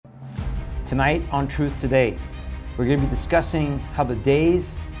Tonight on Truth Today, we're going to be discussing how the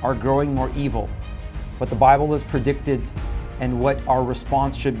days are growing more evil, what the Bible has predicted, and what our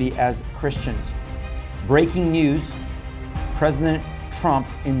response should be as Christians. Breaking news, President Trump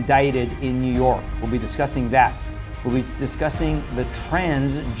indicted in New York. We'll be discussing that. We'll be discussing the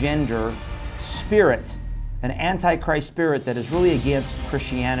transgender spirit, an antichrist spirit that is really against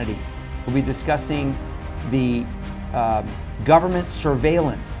Christianity. We'll be discussing the government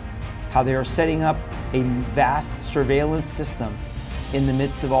surveillance, how they are setting up a vast surveillance system in the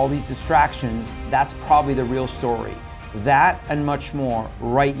midst of all these distractions. That's probably the real story. That and much more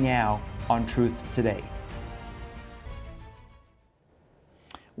right now on Truth Today.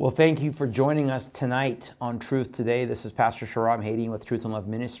 Well, thank you for joining us tonight on Truth Today. This is Pastor Shahram Hadian with Truth and Love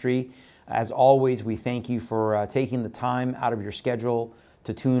Ministry. As always, we thank you for taking the time out of your schedule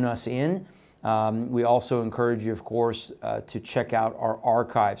to tune us in. We also encourage you, of course, to check out our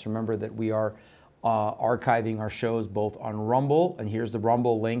archives. Remember that we are archiving our shows both on Rumble, and here's the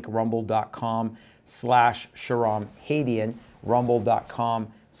Rumble link, rumble.com/Shahram Hadian.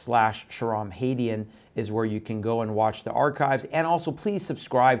 Rumble.com/Shahram Hadian is where you can go and watch the archives. And also please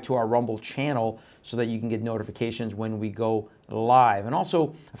subscribe to our Rumble channel so that you can get notifications when we go live. And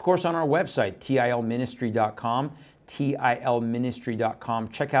also, of course, on our website, tilministry.com. tilministry.com.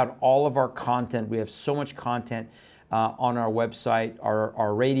 Check out all of our content. We have so much content on our website,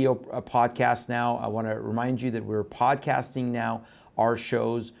 our radio podcast now. I want to remind you that we're podcasting now our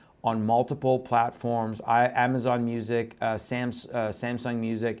shows on multiple platforms, Amazon Music, Samsung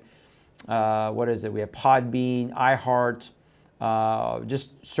Music, what is it? We have Podbean, iHeart.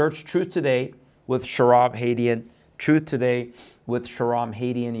 Just search Truth Today with Shahram Hadian. Truth Today with Shahram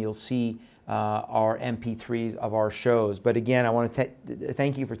Hadian. You'll see our MP3s of our shows. But again, I want to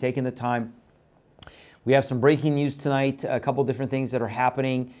thank you for taking the time. We have some breaking news tonight, a couple different things that are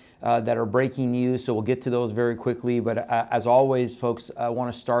happening that are breaking news, so we'll get to those very quickly. But as always, folks, I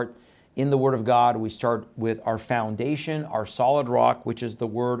want to start in the Word of God. We start with our foundation, our solid rock, which is the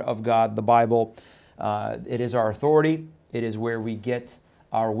Word of God, the Bible. It is our authority. It is where we get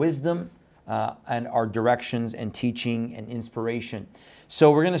our wisdom and our directions and teaching and inspiration.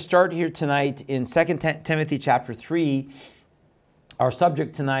 So we're going to start here tonight in 2 Timothy chapter 3. Our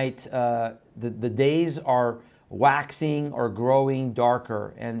subject tonight, the days are waxing or growing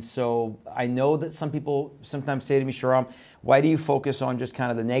darker. And so I know that some people sometimes say to me, Shahram, why do you focus on just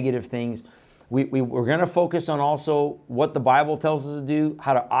kind of the negative things? We're going to focus on also what the Bible tells us to do,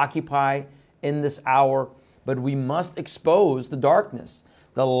 how to occupy in this hour, but we must expose the darkness.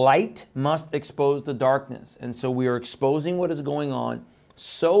 The light must expose the darkness. And so we are exposing what is going on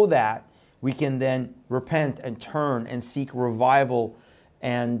so that we can then repent and turn and seek revival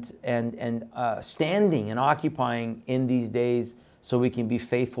and standing and occupying in these days so we can be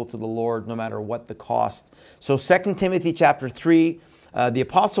faithful to the Lord no matter what the cost. So 2 Timothy chapter 3, the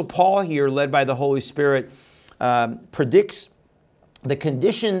Apostle Paul here, led by the Holy Spirit, predicts the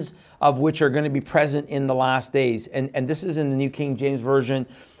conditions of which are going to be present in the last days. And this is in the New King James Version,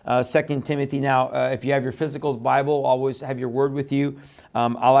 2 Timothy. Now, if you have your physical Bible, always have your word with you.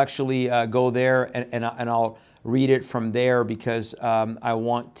 I'll actually go there and I'll read it from there because I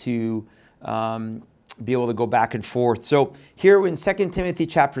want to be able to go back and forth. So here in 2 Timothy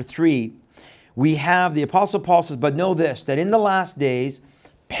chapter 3, we have the Apostle Paul says, "But know this, that in the last days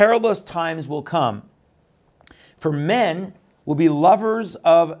perilous times will come. For men will be lovers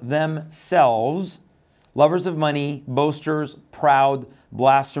of themselves, lovers of money, boasters, proud,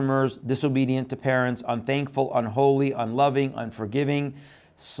 blasphemers, disobedient to parents, unthankful, unholy, unloving, unforgiving,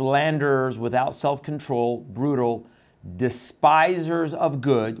 slanderers, without self-control, brutal, despisers of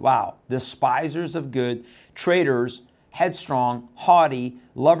good," wow, despisers of good, traitors, headstrong, haughty,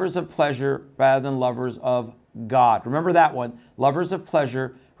 lovers of pleasure rather than lovers of God. Remember that one, lovers of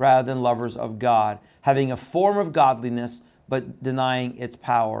pleasure rather than lovers of God, having a form of godliness but denying its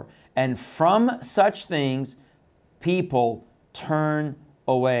power. And from such things people turn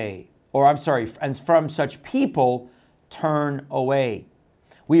away. And from such people turn away.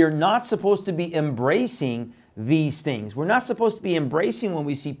 We are not supposed to be embracing these things. We're not supposed to be embracing when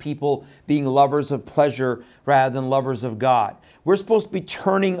we see people being lovers of pleasure rather than lovers of God. We're supposed to be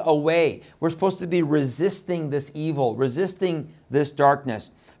turning away. We're supposed to be resisting this evil, resisting this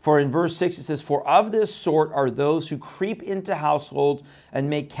darkness. For in verse 6 it says, "For of this sort are those who creep into households and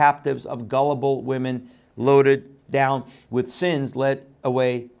make captives of gullible women, loaded down with sins, led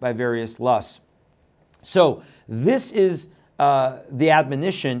away by various lusts." So this is the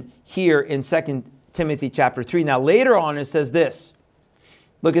admonition here in 2 Timothy chapter 3. Now later on it says this.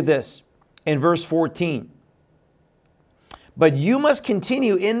 Look at this in verse 14. But you must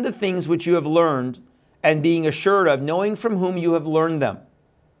continue in the things which you have learned and being assured of, knowing from whom you have learned them,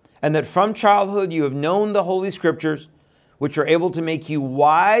 and that from childhood you have known the Holy Scriptures, which are able to make you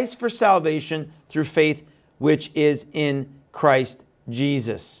wise for salvation through faith which is in Christ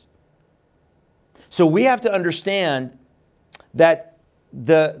Jesus. So we have to understand that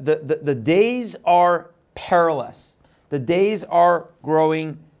the days are perilous. The days are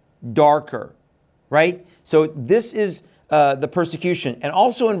growing darker, right? So this is the persecution. And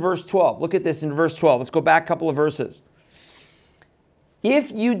also in verse 12, look at this in verse 12. Let's go back a couple of verses.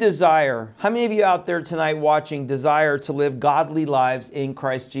 If you desire, how many of you out there tonight watching desire to live godly lives in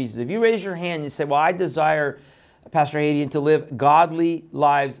Christ Jesus? If you raise your hand and you say, well, I desire, Pastor Hadian, to live godly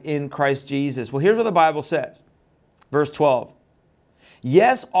lives in Christ Jesus. Well, here's what the Bible says. Verse 12.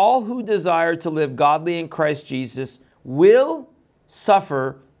 Yes, all who desire to live godly in Christ Jesus will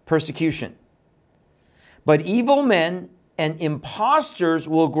suffer persecution. But evil men and impostors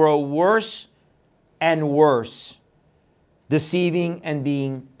will grow worse and worse, deceiving and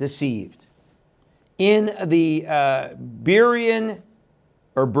being deceived. In the Berean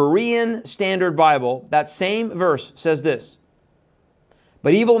Standard Bible, that same verse says this: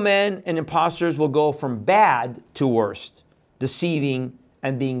 but evil men and impostors will go from bad to worst, deceiving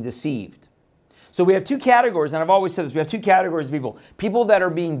and being deceived. So we have two categories, and I've always said this, we have two categories of people. People that are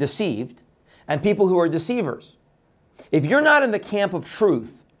being deceived and people who are deceivers. If you're not in the camp of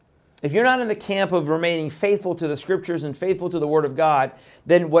truth, if you're not in the camp of remaining faithful to the Scriptures and faithful to the Word of God,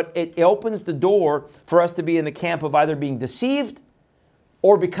 then what it opens the door for us to be in the camp of either being deceived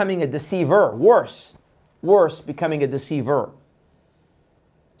or becoming a deceiver. Worse, becoming a deceiver.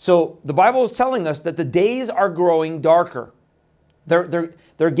 So the Bible is telling us that the days are growing darker.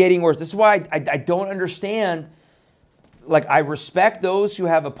 They're getting worse. This is why I don't understand. Like, I respect those who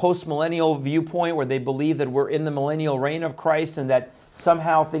have a post-millennial viewpoint where they believe that we're in the millennial reign of Christ and that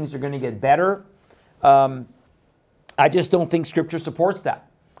somehow things are going to get better. I just don't think Scripture supports that.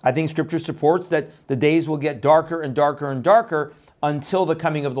 I think Scripture supports that the days will get darker and darker and darker until the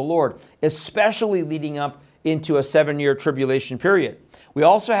coming of the Lord, especially leading up into a 7-year tribulation period. We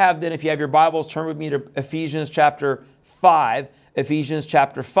also have then, if you have your Bibles, turn with me to Ephesians chapter 5. Ephesians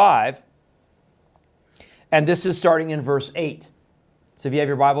chapter 5. And this is starting in verse 8. So if you have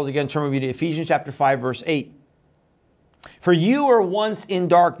your Bibles, again, turn with me to Ephesians chapter 5, verse 8. For you were once in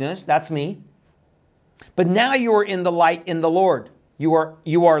darkness, that's me, but now you are in the light in the Lord. You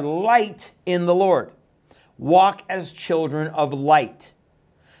are light in the Lord. Walk as children of light.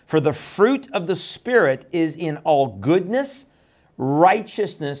 For the fruit of the Spirit is in all goodness,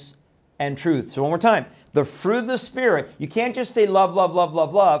 righteousness, and truth. So one more time. The fruit of the Spirit, you can't just say love, love, love,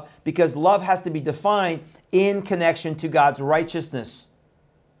 love, love, because love has to be defined in connection to God's righteousness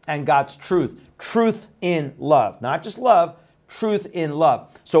and God's truth. Truth in love. Not just love, truth in love.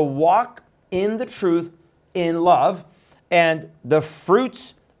 So walk in the truth in love, and the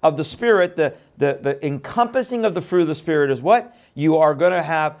fruits of the Spirit, the encompassing of the fruit of the Spirit is what? You are going to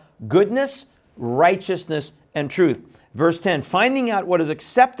have goodness, righteousness, and truth. Verse 10, finding out what is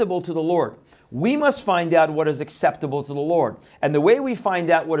acceptable to the Lord. We must find out what is acceptable to the Lord. And the way we find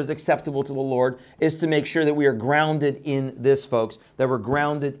out what is acceptable to the Lord is to make sure that we are grounded in this, folks, that we're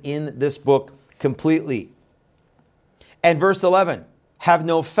grounded in this book completely. And verse 11, have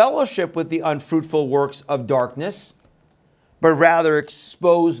no fellowship with the unfruitful works of darkness, but rather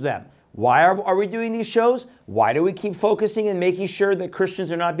expose them. Why are we doing these shows? Why do we keep focusing and making sure that Christians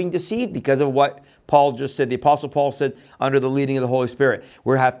are not being deceived? Because of what Paul just said. The Apostle Paul said, under the leading of the Holy Spirit,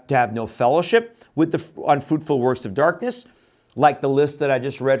 we have to have no fellowship with the unfruitful works of darkness, like the list that I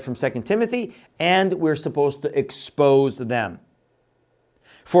just read from 2 Timothy, and we're supposed to expose them.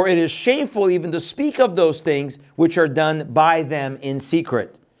 For it is shameful even to speak of those things which are done by them in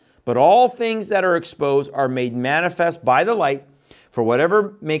secret. But all things that are exposed are made manifest by the light, for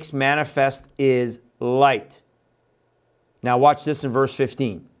whatever makes manifest is light. Now watch this in verse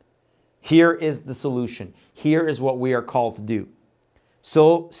 15. Here is the solution. Here is what we are called to do.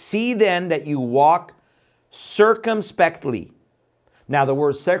 So see then that you walk circumspectly. Now the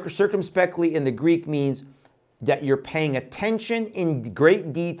word circumspectly in the Greek means that you're paying attention in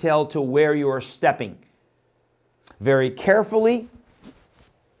great detail to where you are stepping. Very carefully,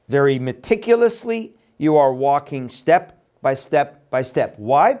 very meticulously, you are walking step by step by step.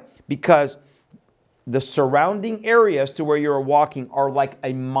 Why? Because the surrounding areas to where you're walking are like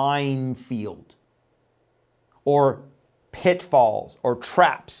a minefield or pitfalls or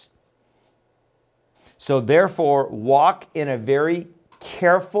traps. So therefore, walk in a very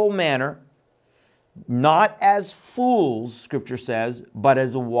careful manner, not as fools, Scripture says, but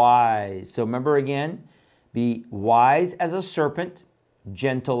as wise. So remember again, Be wise as a serpent,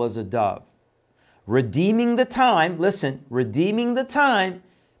 gentle as a dove. Redeeming the time, listen, redeeming the time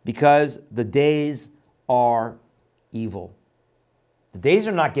because the days are evil. The days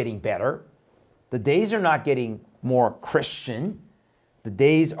are not getting better. The days are not getting more Christian. The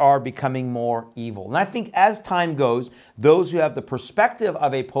days are becoming more evil. And I think as time goes, those who have the perspective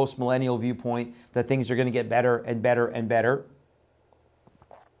of a post-millennial viewpoint that things are going to get better and better and better,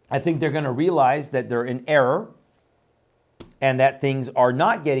 I think they're going to realize that they're in error and that things are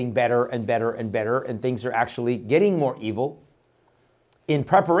not getting better and better and better, and things are actually getting more evil in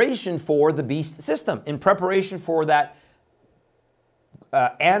preparation for the beast system, in preparation for that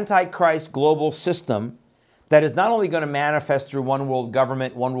antichrist global system that is not only going to manifest through one world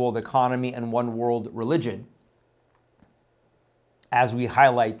government, one world economy, and one world religion, as we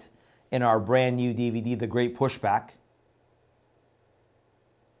highlight in our brand new DVD, The Great Pushback.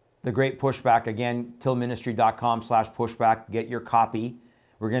 The Great Pushback, again, tillministry.com/pushback. Get your copy.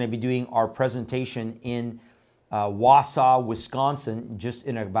 We're going to be doing our presentation in Wausau, Wisconsin, just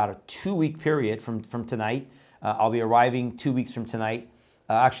in about a 2-week period from tonight. I'll be arriving 2 weeks from tonight,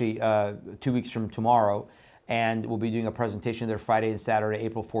 2 weeks from tomorrow, and we'll be doing a presentation there Friday and Saturday,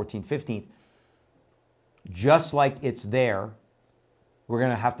 April 14th, 15th. Just like it's there, we're going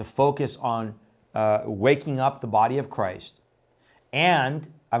to have to focus on waking up the body of Christ. And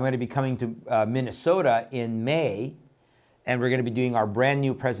I'm going to be coming to Minnesota in May, and we're going to be doing our brand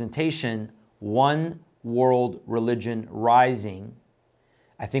new presentation, One World Religion Rising.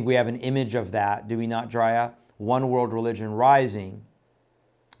 I think we have an image of that, do we not, Drya? One World Religion Rising.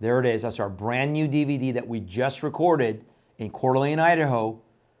 There it is. That's our brand new DVD that we just recorded in Coeur d'Alene, Idaho,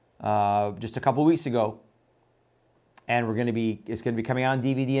 just a couple weeks ago. And it's going to be coming out on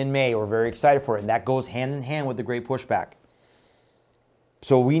DVD in May. We're very excited for it. And that goes hand in hand with The Great Pushback.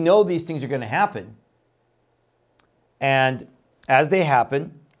 So we know these things are going to happen. And as they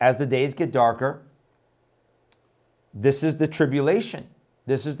happen, as the days get darker, this is the tribulation.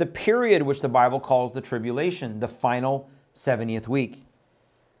 This is the period which the Bible calls the tribulation, the final 70th week.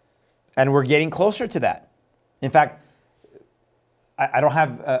 And we're getting closer to that. In fact, I don't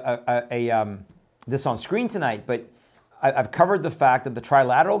have this on screen tonight, but I've covered the fact that the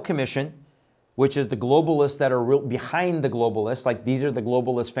Trilateral Commission, which is the globalists that are behind the globalists, like these are the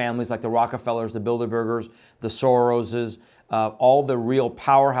globalist families like the Rockefellers, the Bilderbergers, the Soroses, all the real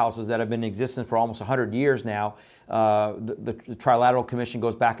powerhouses that have been in existence for almost 100 years now. The Trilateral Commission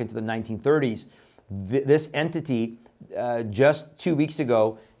goes back into the 1930s. This entity, just 2 weeks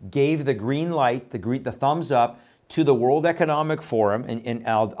ago, gave the green light, the thumbs up to the World Economic Forum, and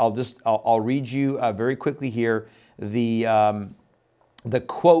I'll read you very quickly here the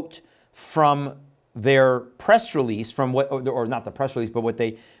quote from their press release, from or not the press release, but what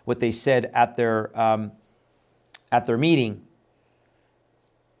they said at their meeting.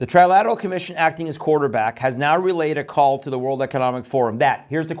 The Trilateral Commission, acting as quarterback, has now relayed a call to the World Economic Forum that,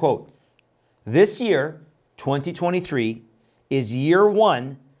 here's the quote, this year, 2023, is year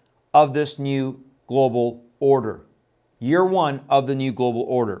one of this new global order. Year one of the new global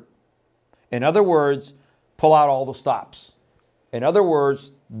order. In other words, pull out all the stops. In other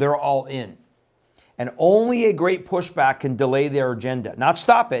words, they're all in. And only a great pushback can delay their agenda. Not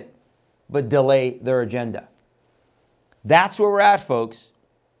stop it, but delay their agenda. That's where we're at, folks.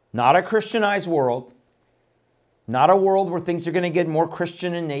 Not a Christianized world. Not a world where things are going to get more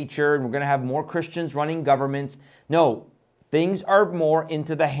Christian in nature and we're going to have more Christians running governments. No, things are more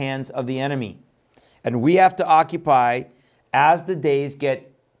into the hands of the enemy. And we have to occupy, as the days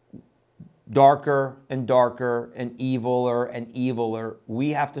get darker and darker and eviler,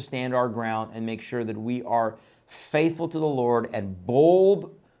 we have to stand our ground and make sure that we are faithful to the Lord and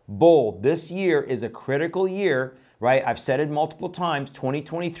bold. This year is a critical year, right? I've said it multiple times,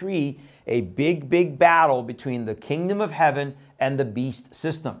 2023, a big battle between the kingdom of heaven and the beast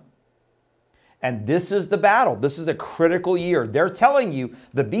system. And this is the battle. This is a critical year. They're telling you,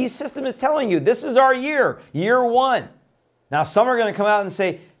 the beast system is telling you, this is our year one. Now, some are going to come out and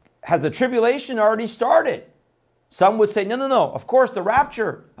say, has the tribulation already started? Some would say, no. Of course, the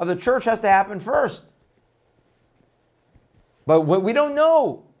rapture of the church has to happen first. But we don't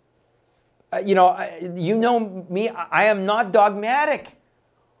know. You know me, I am not dogmatic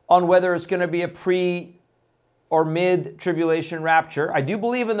on whether it's going to be a pre or mid-tribulation rapture. I do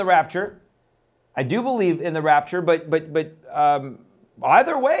believe in the rapture. But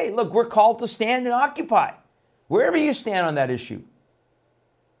either way, look, we're called to stand and occupy. Wherever you stand on that issue.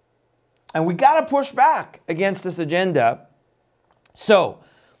 And we got to push back against this agenda. So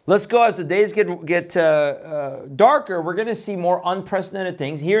let's go as the days get darker. We're going to see more unprecedented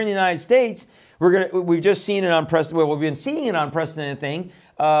things. Here in the United States, We've just seen an unprecedented. Well, we've been seeing an unprecedented thing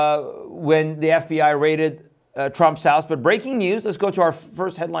when the FBI raided Trump's house. But breaking news. Let's go to our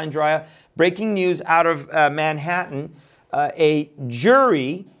first headline, Drya. Breaking news out of Manhattan. A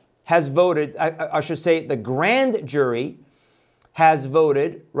jury has voted. I should say the grand jury has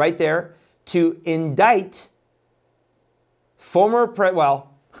voted right there to indict former president,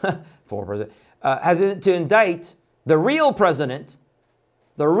 to indict the real president,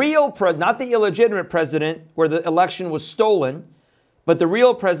 not the illegitimate president where the election was stolen, but the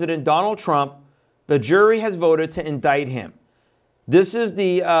real president, Donald Trump. The jury has voted to indict him. This is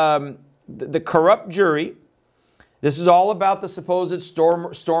the corrupt jury. This is all about the supposed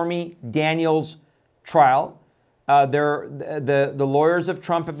Stormy Daniels trial. The lawyers of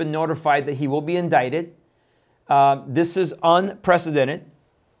Trump have been notified that he will be indicted. This is unprecedented.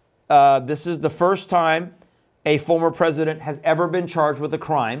 This is the first time a former president has ever been charged with a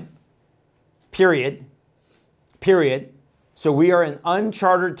crime. Period. So we are in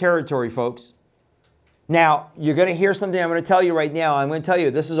uncharted territory, folks. Now, you're going to hear something I'm going to tell you right now. I'm going to tell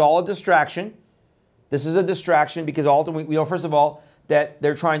you this is all a distraction. This is a distraction because ultimately, we know, first of all, that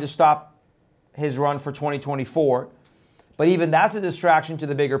they're trying to stop his run for 2024. But even that's a distraction to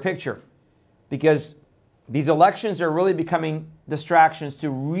the bigger picture because these elections are really becoming distractions to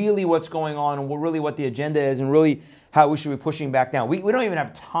really what's going on and really what the agenda is and really how we should be pushing back down. We don't even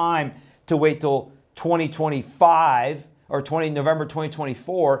have time to wait till 2025 or November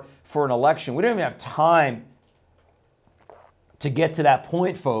 2024 for an election. We don't even have time to get to that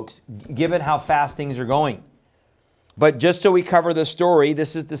point, folks, given how fast things are going. But just so we cover the story,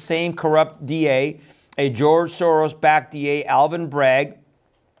 this is the same corrupt DA, a George Soros-backed DA, Alvin Bragg,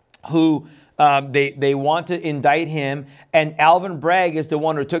 who they want to indict him. And Alvin Bragg is the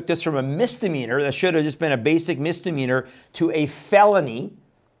one who took this from a misdemeanor that should have just been a basic misdemeanor to a felony,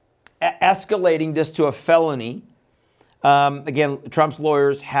 escalating this to a felony. Again, Trump's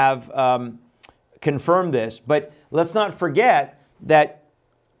lawyers have confirmed this. But let's not forget that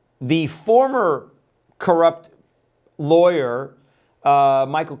the former corrupt lawyer,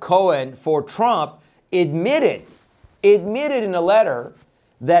 Michael Cohen, for Trump, admitted in a letter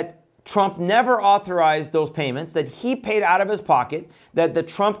that Trump never authorized those payments, that he paid out of his pocket, that the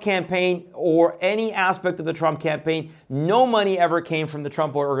Trump campaign or any aspect of the Trump campaign, no money ever came from the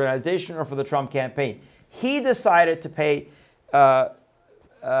Trump organization or for the Trump campaign. He decided to pay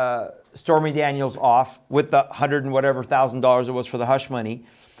Stormy Daniels off with the $100 and whatever thousand dollars it was for the hush money.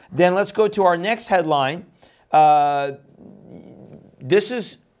 Then let's go to our next headline. This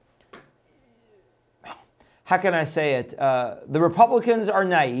is, how can I say it? The Republicans are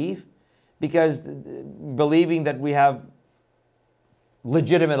naive because believing that we have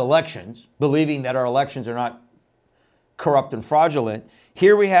legitimate elections, believing that our elections are not corrupt and fraudulent.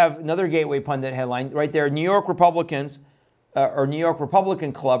 Here we have another Gateway Pundit headline right there. New York Republicans, or New York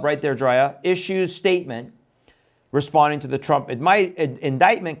Republican Club, right there, Drya, issues statement responding to the Trump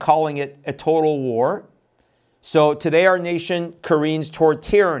indictment, calling it a total war. So today our nation careens toward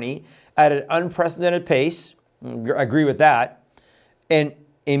tyranny at an unprecedented pace. I agree with that. An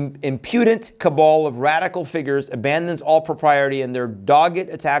impudent cabal of radical figures abandons all propriety in their dogged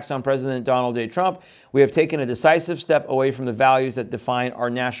attacks on President Donald J. Trump. We have taken a decisive step away from the values that define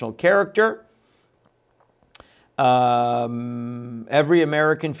our national character. Every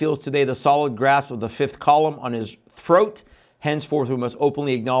American feels today the solid grasp of the fifth column on his throat. Henceforth, we must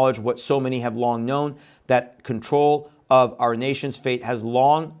openly acknowledge what so many have long known, that control of our nation's fate has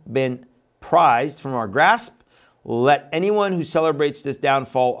long been prized from our grasp. Let anyone who celebrates this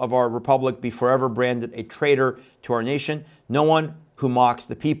downfall of our republic be forever branded a traitor to our nation. No one who mocks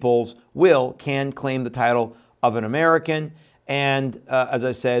the people's will can claim the title of an American. And as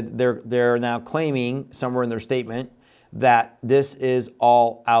I said, they're now claiming somewhere in their statement that this is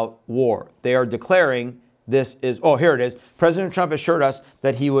all-out war. They are declaring this is, here it is. President Trump assured us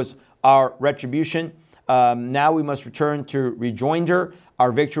that he was our retribution. Now we must return to rejoinder.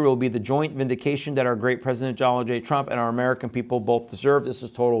 Our victory will be the joint vindication that our great President Donald J. Trump and our American people both deserve. This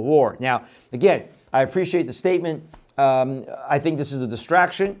is total war. Now, again, I appreciate the statement. I think this is a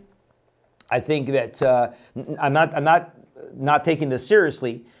distraction. I think that I'm not taking this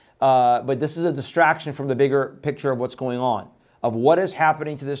seriously, but this is a distraction from the bigger picture of what's going on, of what is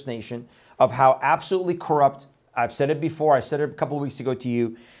happening to this nation, of how absolutely corrupt. I've said it before. I said it a couple of weeks ago to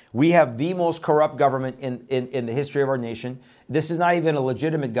you. We have the most corrupt government in the history of our nation. This is not even a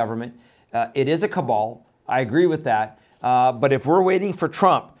legitimate government. It is a cabal. I agree with that. But if we're waiting for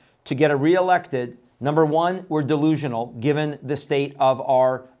Trump to get reelected, number one, we're delusional given the state of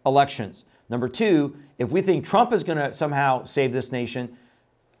our elections. Number two, if we think Trump is going to somehow save this nation,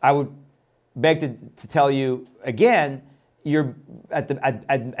 I would beg to tell you again, you're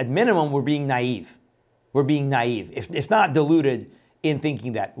at minimum, we're being naive. We're being naive, if not deluded, in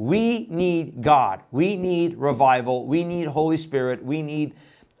thinking that we need God, we need revival, we need Holy Spirit, we need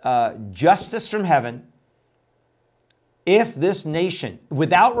justice from heaven. If this nation,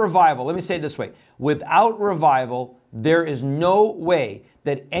 without revival, let me say it this way, without revival, there is no way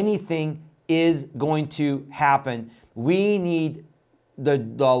that anything is going to happen. We need the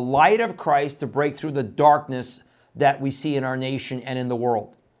light of Christ to break through the darkness that we see in our nation and in the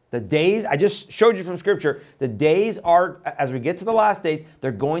world. The days, I just showed you from Scripture, the days are, as we get to the last days,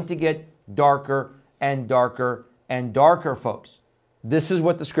 they're going to get darker and darker and darker, folks. This is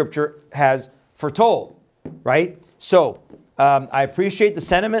what the Scripture has foretold, right? So, I appreciate the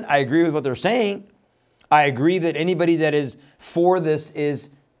sentiment. I agree with what they're saying. I agree that anybody that is for this is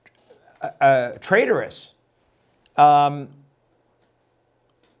traitorous.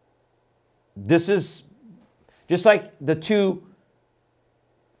 This is just like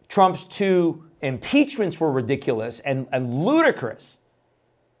Trump's two impeachments were ridiculous and ludicrous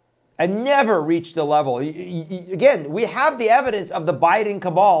and never reached the level. Again, we have the evidence of the Biden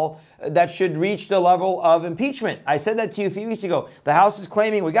cabal that should reach the level of impeachment. I said that to you a few weeks ago. The House is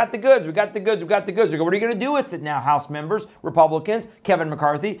claiming we got the goods, we got the goods, we got the goods. What are you going to do with it now, House members, Republicans, Kevin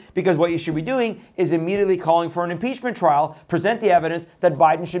McCarthy? Because what you should be doing is immediately calling for an impeachment trial, present the evidence that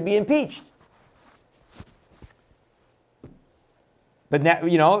Biden should be impeached. But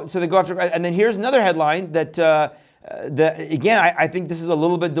now, so they go after, and then here's another headline that, again, I think this is a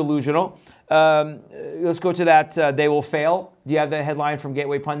little bit delusional. Let's go to that. They will fail. Do you have that headline from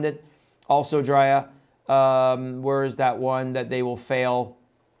Gateway Pundit? Also, Drya. Where is that one that they will fail?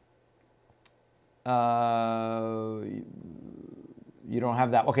 You don't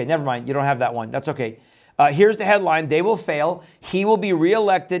have that. Okay, never mind. You don't have that one. That's okay. Here's the headline. They will fail. He will be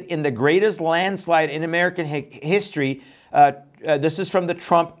reelected in the greatest landslide in American history. This is from the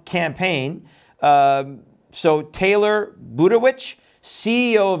Trump campaign. So Taylor Budowich,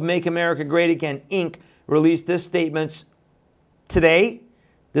 CEO of Make America Great Again, Inc., released this statement today.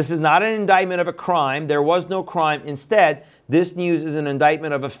 This is not an indictment of a crime. There was no crime. Instead, this news is an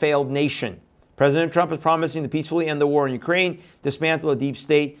indictment of a failed nation. President Trump is promising to peacefully end the war in Ukraine, dismantle a deep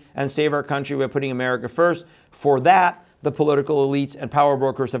state, and save our country by putting America first. For that, the political elites and power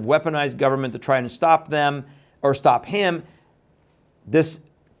brokers have weaponized government to try and stop them or stop him. This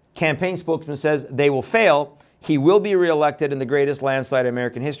campaign spokesman says they will fail. He will be reelected in the greatest landslide in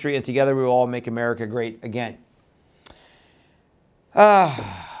American history, and together we will all make America great again.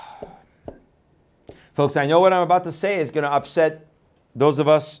 Folks, I know what I'm about to say is going to upset those of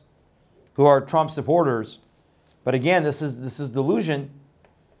us who are Trump supporters. But again, this is delusion.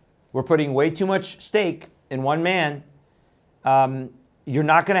 We're putting way too much stake in one man. You're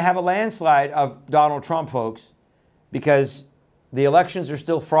not going to have a landslide of Donald Trump, folks, because the elections are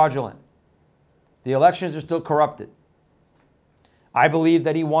still fraudulent. The elections are still corrupted. I believe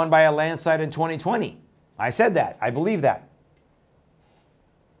that he won by a landslide in 2020. I said that. I believe that.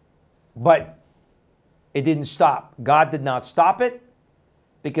 But it didn't stop. God did not stop it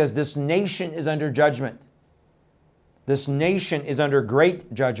because this nation is under judgment. This nation is under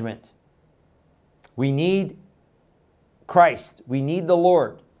great judgment. We need Christ. We need the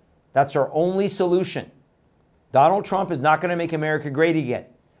Lord. That's our only solution. Donald Trump is not going to make America great again.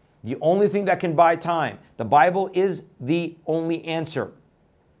 The only thing that can buy time. The Bible is the only answer.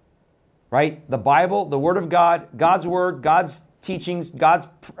 Right? The Bible, the Word of God, God's Word, God's teachings, God's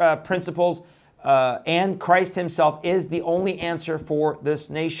principles, and Christ Himself is the only answer for this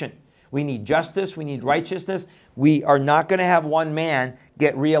nation. We need justice. We need righteousness. We are not going to have one man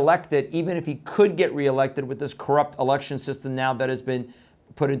get reelected, even if he could get reelected with this corrupt election system now that has been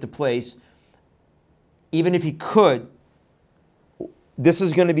put into place. Even if he could, this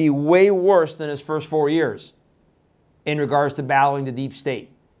is going to be way worse than his first 4 years in regards to battling the deep state.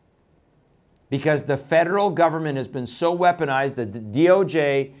 Because the federal government has been so weaponized that the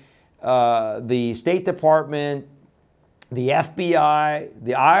DOJ, the State Department, the FBI,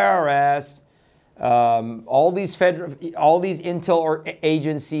 the IRS, all these intel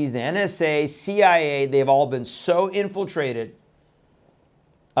agencies, the NSA, CIA, they've all been so infiltrated.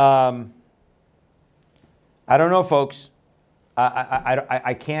 I don't know, folks.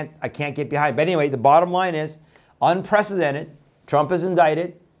 I can't get behind. But anyway, the bottom line is unprecedented. Trump is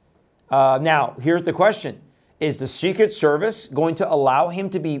indicted. Now, here's the question. Is the Secret Service going to allow him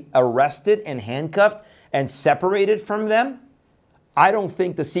to be arrested and handcuffed and separated from them? I don't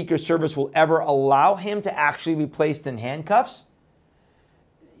think the Secret Service will ever allow him to actually be placed in handcuffs.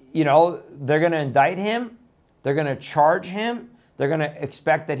 You know, they're going to indict him. They're going to charge him. They're going to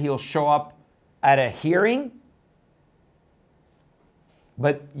expect that he'll show up at a hearing.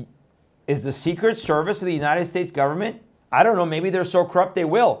 But is the Secret Service of the United States government? I don't know. Maybe they're so corrupt they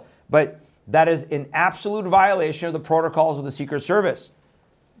will. But that is an absolute violation of the protocols of the Secret Service.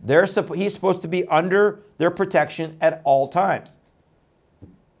 He's supposed to be under their protection at all times.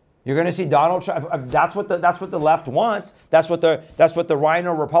 You're going to see Donald Trump. That's what the left wants. That's what the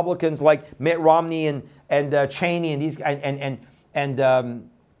Rhino Republicans like Mitt Romney and Cheney and these and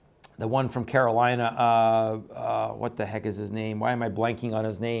the one from Carolina. What the heck is his name? Why am I blanking on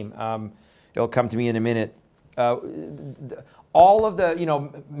his name? It'll come to me in a minute. All of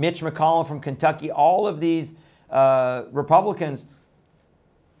the Mitch McConnell from Kentucky. All of these Republicans.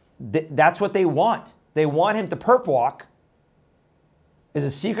 That's what they want. They want him to perp walk. Is the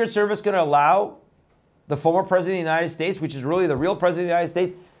Secret Service going to allow the former president of the United States, which is really the real president of the United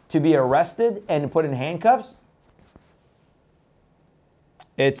States, to be arrested and put in handcuffs?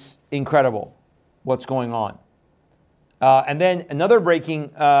 It's incredible what's going on. And then another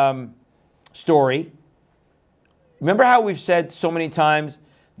breaking story. Remember how we've said so many times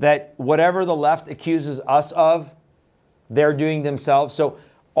that whatever the left accuses us of, they're doing themselves. So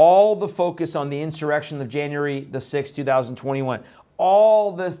all the focus on the insurrection of January the 6th, 2021,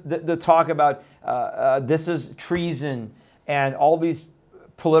 all this, the talk about this is treason and all these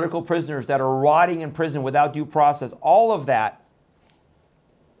political prisoners that are rotting in prison without due process, all of that.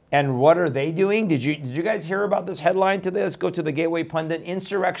 And what are they doing? Did you guys hear about this headline today? Let's go to the Gateway Pundit.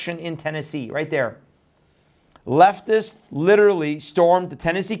 Insurrection in Tennessee, right there. Leftists literally stormed the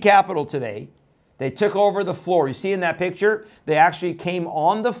Tennessee Capitol today. They took over the floor. You see in that picture, they actually came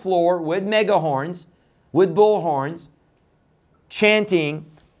on the floor with megahorns, with bullhorns, chanting,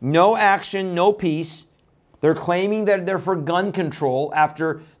 no action, no peace. They're claiming that they're for gun control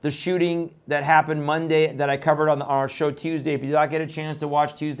after the shooting that happened Monday that I covered on our show Tuesday. If you did not get a chance to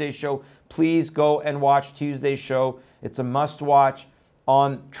watch Tuesday's show, please go and watch Tuesday's show. It's a must-watch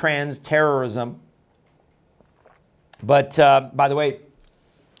on trans terrorism. But by the way,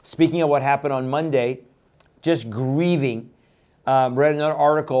 speaking of what happened on Monday, just grieving, read another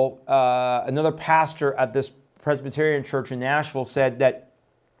article, another pastor at this Presbyterian church in Nashville said that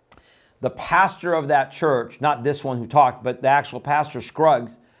the pastor of that church, not this one who talked, but the actual pastor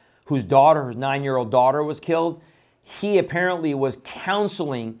Scruggs, whose 9-year-old daughter was killed, he apparently was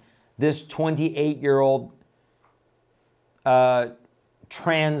counseling this 28-year-old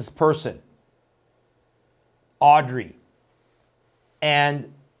trans person, Audrey.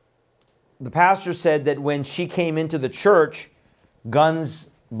 And the pastor said that when she came into the church, guns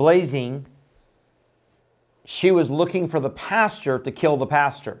blazing, she was looking for the pastor to kill the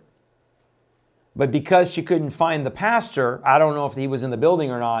pastor. But because she couldn't find the pastor, I don't know if he was in the building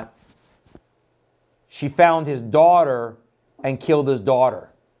or not, she found his daughter and killed his daughter.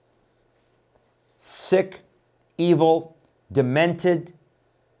 Sick, evil, demented.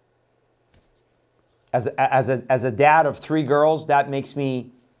 As a dad of 3 girls, that makes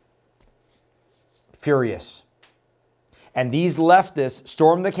me furious. And these leftists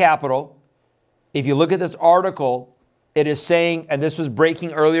stormed the Capitol. If you look at this article, it is saying, and this was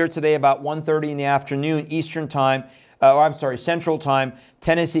breaking earlier today about 1:30 in the afternoon Eastern time, Central time,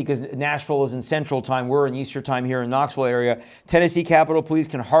 Tennessee, because Nashville is in Central time. We're in Eastern time here in Knoxville area. Tennessee Capitol Police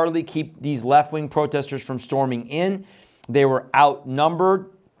can hardly keep these left-wing protesters from storming in. They were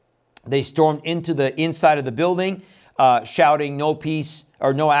outnumbered. They stormed into the inside of the building, shouting no peace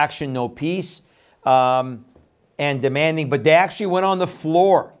or no action, no peace, and demanding. But they actually went on the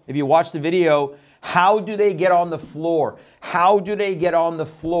floor. If you watch the video, how do they get on the floor? How do they get on the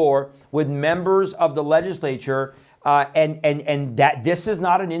floor with members of the legislature? And that this is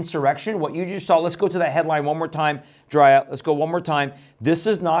not an insurrection. What you just saw. Let's go to that headline one more time, Drya. Let's go one more time. This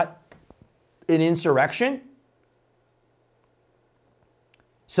is not an insurrection.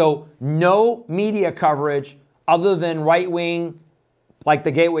 So no media coverage other than right-wing, like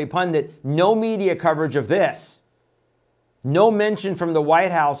the Gateway Pundit, no media coverage of this. No mention from the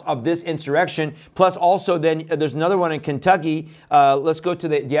White House of this insurrection. Plus also then there's another one in Kentucky. Let's go to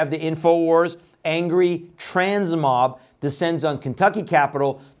do you have the InfoWars? Angry trans mob descends on Kentucky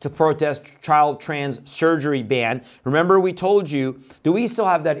Capitol to protest child trans surgery ban. Remember we told you, do we still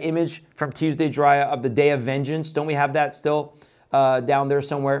have that image from Tuesday, Drya, of the Day of Vengeance? Don't we have that still? Down there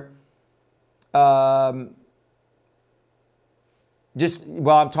somewhere. Just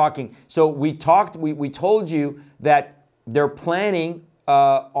while I'm talking. So we told you that they're planning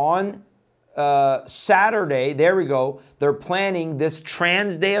on Saturday, there we go, they're planning this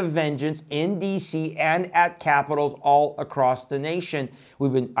Trans Day of Vengeance in D.C. and at capitals all across the nation.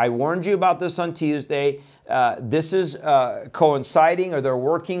 I warned you about this on Tuesday. This is coinciding, or they're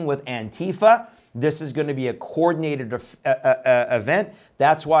working with Antifa. This is going to be a coordinated event.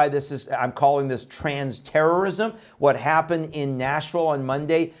 That's why I'm calling this trans terrorism. What happened in Nashville on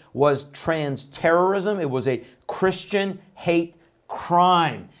Monday was trans terrorism. It was a Christian hate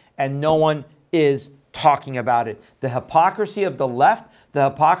crime, and no one is talking about it. The hypocrisy of the left, the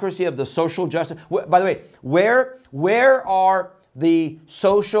hypocrisy of the social justice. By the way, where are the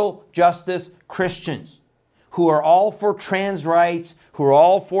social justice Christians who are all for trans rights, who are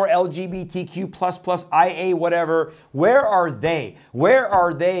all for LGBTQ++, IA, whatever? Where are they? Where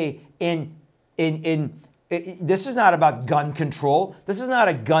are they in this is not about gun control. This is not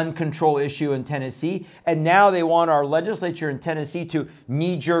a gun control issue in Tennessee. And now they want our legislature in Tennessee to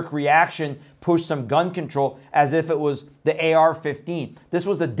knee-jerk reaction, push some gun control as if it was the AR-15. This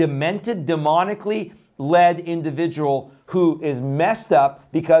was a demented, demonically led individual who is messed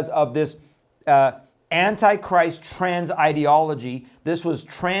up because of this antichrist trans ideology. This was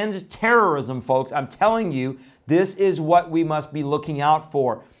trans terrorism, folks. I'm telling you, this is what we must be looking out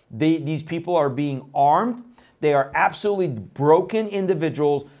for. These people are being armed. They are absolutely broken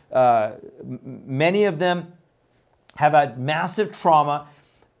individuals. Many of them have had massive trauma.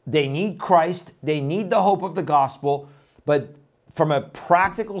 They need Christ. They need the hope of the gospel. But from a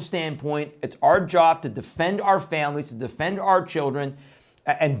practical standpoint, it's our job to defend our families, to defend our children,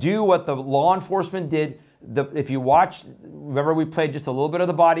 and do what the law enforcement did. If you watch, remember we played just a little bit of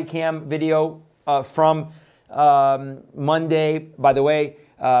the body cam video from Monday. By the way,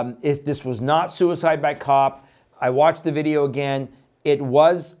 this was not suicide by cop. I watched the video again. It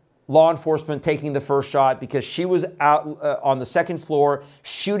was law enforcement taking the first shot because she was out on the second floor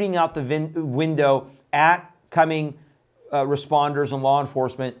shooting out the window at coming responders and law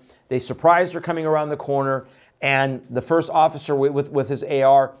enforcement. They surprised her coming around the corner, and the first officer with his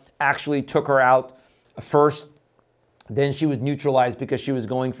AR actually took her out first. Then she was neutralized because she was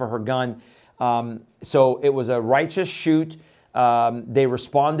going for her gun. So it was a righteous shoot. They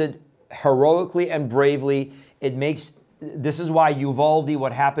responded heroically and bravely. This is why Uvalde,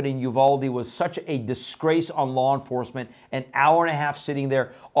 what happened in Uvalde was such a disgrace on law enforcement. An hour and a half sitting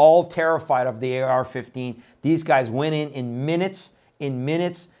there, all terrified of the AR-15. These guys went in minutes,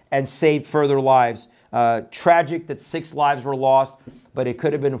 and saved further lives. Tragic that 6 lives were lost, but it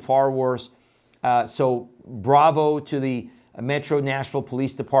could have been far worse. So bravo to the Metro Nashville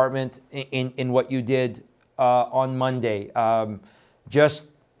Police Department in what you did on Monday. Just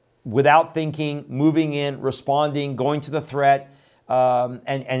without thinking, moving in, responding, going to the threat.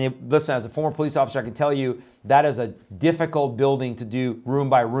 Listen, as a former police officer, I can tell you that is a difficult building to do room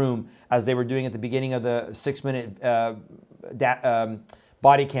by room, as they were doing at the beginning of the 6-minute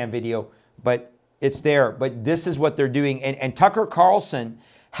body cam video. But it's there. But this is what they're doing. And Tucker Carlson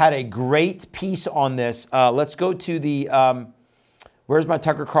had a great piece on this. Let's go to the, where's my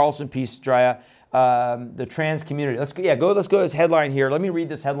Tucker Carlson piece, Drya? The trans community. Let's go to this headline here. Let me read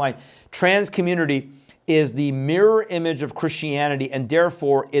this headline. Trans community is the mirror image of Christianity and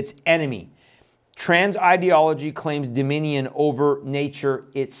therefore its enemy. Trans ideology claims dominion over nature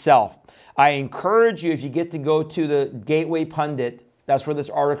itself. I encourage you, if you get to go to the Gateway Pundit, that's where this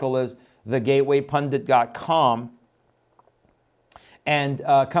article is, thegatewaypundit.com, and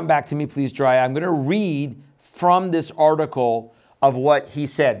come back to me, please, Drya. I'm going to read from this article of what he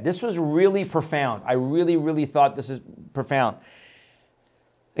said. This was really profound. I really, really thought this is profound.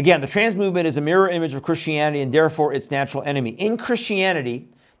 Again, the trans movement is a mirror image of Christianity and therefore its natural enemy. In Christianity,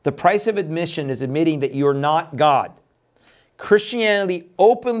 the price of admission is admitting that you're not God. Christianity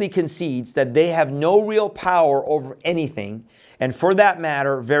openly concedes that they have no real power over anything, and for that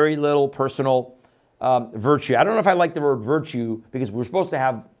matter, very little personal virtue. I don't know if I like the word virtue because we're supposed to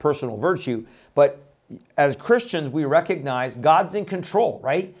have personal virtue, but as Christians, we recognize God's in control,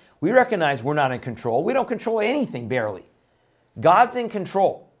 right? We recognize we're not in control. We don't control anything, barely. God's in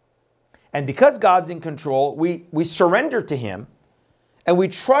control. And because God's in control, we surrender to Him and we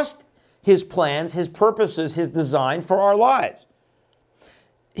trust His plans, His purposes, His design for our lives.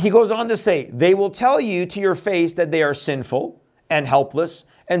 He goes on to say, they will tell you to your face that they are sinful and helpless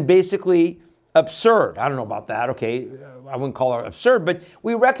and basically absurd. I don't know about that. Okay, I wouldn't call it absurd, but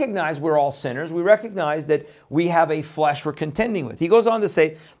we recognize we're all sinners. We recognize that we have a flesh we're contending with. He goes on to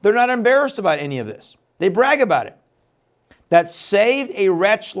say they're not embarrassed about any of this. They brag about it. That saved a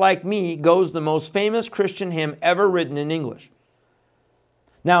wretch like me goes the most famous Christian hymn ever written in English.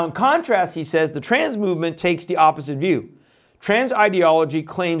 Now, in contrast, he says the trans movement takes the opposite view. Trans ideology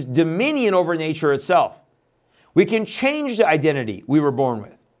claims dominion over nature itself. We can change the identity we were born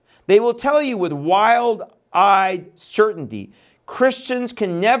with. They will tell you with wild-eyed certainty, Christians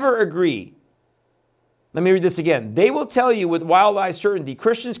can never agree. Let me read this again. They will tell you with wild-eyed certainty,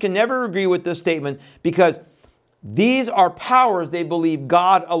 Christians can never agree with this statement because these are powers they believe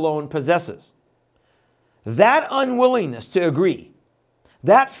God alone possesses. That unwillingness to agree,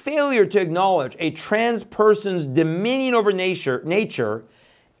 that failure to acknowledge a trans person's dominion over nature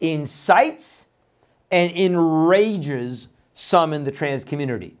incites and enrages some in the trans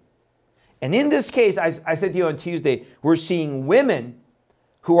community. And in this case, I said to you on Tuesday, we're seeing women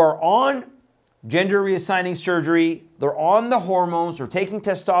who are on gender reassigning surgery, they're on the hormones, they're taking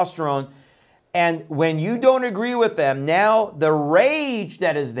testosterone, and when you don't agree with them, now the rage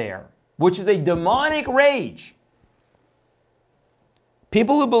that is there, which is a demonic rage,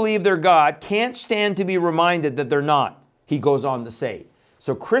 people who believe they're God can't stand to be reminded that they're not, he goes on to say.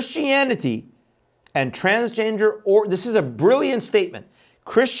 So Christianity and transgender, or this is a brilliant statement,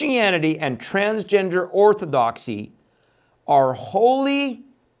 Christianity and transgender orthodoxy are wholly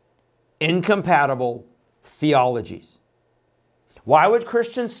incompatible theologies. Why would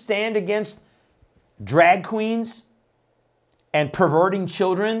Christians stand against drag queens and perverting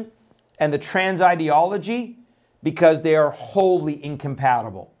children and the trans ideology? Because they are wholly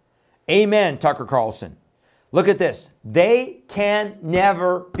incompatible. Amen, Tucker Carlson. Look at this. They can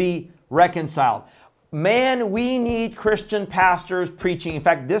never be reconciled. Man, we need Christian pastors preaching. In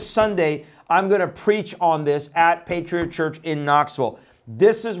fact, this Sunday, I'm going to preach on this at Patriot Church in Knoxville.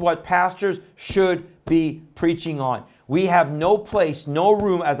 This is what pastors should be preaching on. We have no place, no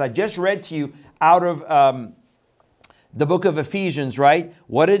room, as I just read to you out of the book of Ephesians, right?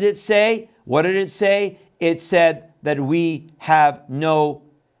 What did it say? What did it say? It said that we have no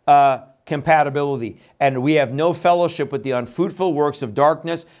compatibility and we have no fellowship with the unfruitful works of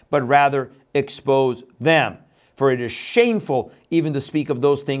darkness, but rather expose them. For it is shameful even to speak of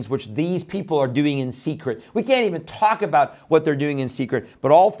those things which these people are doing in secret. We can't even talk about what they're doing in secret,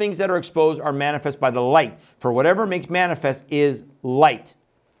 but all things that are exposed are manifest by the light. For whatever makes manifest is light.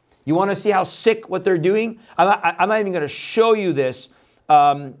 You want to see how sick what they're doing? I'm not even going to show you this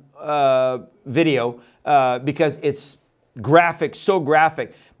video because it's graphic, so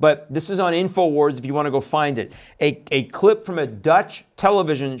graphic. But this is on InfoWars if you want to go find it. A clip from a Dutch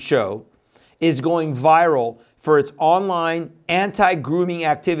television show is going viral for its online anti-grooming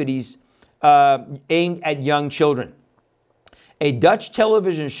activities aimed at young children. A Dutch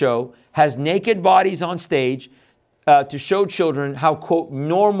television show has naked bodies on stage to show children how, quote,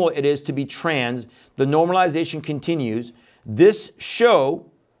 normal it is to be trans. The normalization continues. This show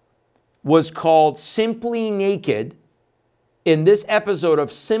was called Simply Naked. In this episode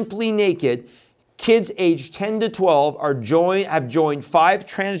of Simply Naked, kids aged 10 to 12 have joined 5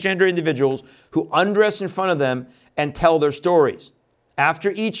 transgender individuals who undress in front of them and tell their stories.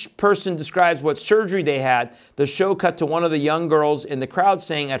 After each person describes what surgery they had, the show cut to one of the young girls in the crowd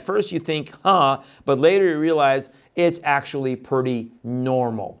saying, at first you think, but later you realize it's actually pretty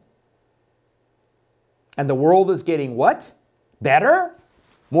normal. And the world is getting what? Better?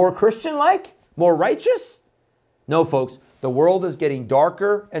 More Christian-like? More righteous? No, folks. The world is getting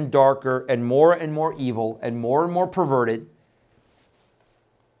darker and darker and more evil and more perverted.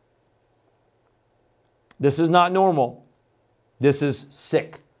 This is not normal. This is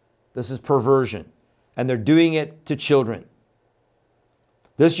sick. This is perversion. And they're doing it to children.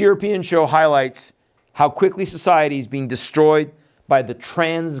 This European show highlights how quickly society is being destroyed by the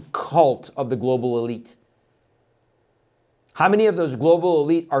trans cult of the global elite. How many of those global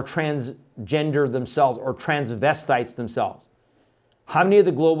elite are transgender themselves or transvestites themselves? How many of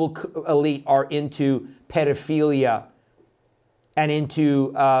the global elite are into pedophilia and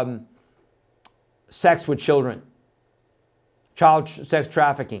into sex with children, child sex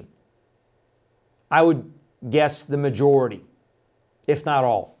trafficking? I would guess the majority, if not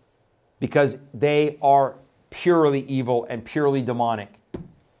all, because they are purely evil and purely demonic.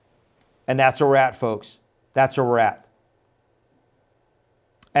 And that's where we're at, folks. That's where we're at.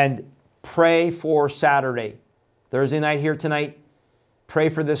 And pray for Saturday. Thursday night here tonight. Pray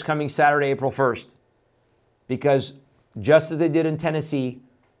for this coming Saturday, April 1st. Because just as they did in Tennessee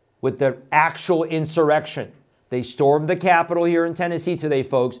with the actual insurrection, they stormed the Capitol here in Tennessee today,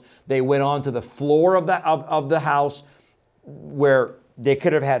 folks. They went on to the floor of the House where they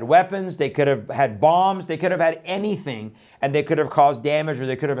could have had weapons, they could have had bombs, they could have had anything, and they could have caused damage, or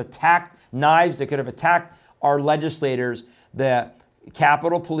they could have attacked knives, they could have attacked our legislators. The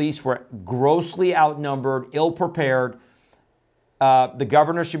Capitol Police were grossly outnumbered, ill-prepared. The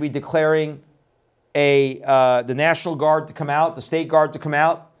governor should be declaring the National Guard to come out, the State Guard to come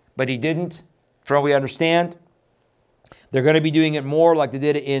out, but he didn't, from what we understand. They're going to be doing it more like they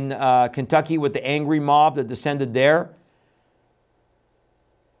did in Kentucky with the angry mob that descended there.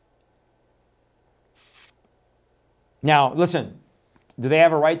 Now, listen, do they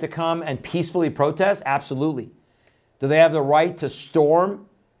have a right to come and peacefully protest? Absolutely. Do they have the right to storm?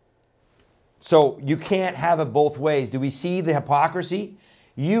 So you can't have it both ways. Do we see the hypocrisy?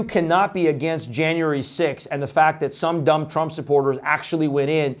 You cannot be against January 6th and the fact that some dumb Trump supporters actually went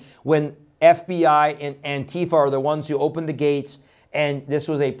in when FBI and Antifa are the ones who opened the gates, and this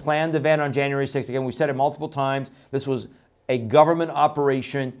was a planned event on January 6th. Again, we said it multiple times. This was a government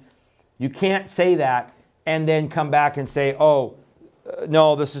operation. You can't say that and then come back and say,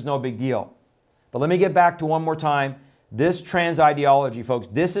 no, this is no big deal. But let me get back to one more time. This trans ideology, folks,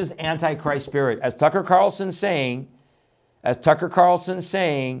 this is Antichrist spirit. As Tucker Carlson's saying, the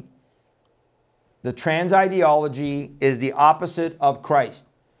trans ideology is the opposite of Christ.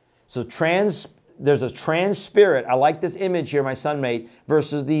 So there's a trans spirit. I like this image here my son made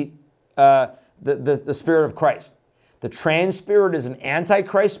versus the spirit of Christ. The trans spirit is an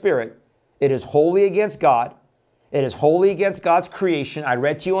Antichrist spirit. It is wholly against God. It is wholly against God's creation. I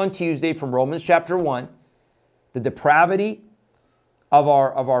read to you on Tuesday from Romans chapter 1, the depravity of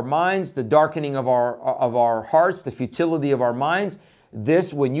our minds, the darkening of our hearts, the futility of our minds.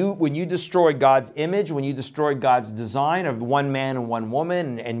 This, when you destroy God's image, when you destroy God's design of one man and one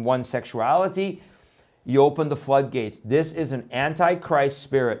woman and one sexuality, you open the floodgates. This is an Antichrist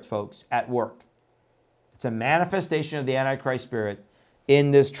spirit, folks, at work. It's a manifestation of the Antichrist spirit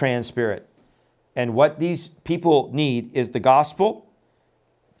in this trans spirit. And what these people need is the gospel.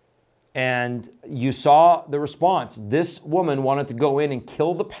 And you saw the response. This woman wanted to go in and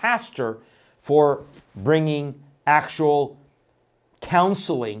kill the pastor for bringing actual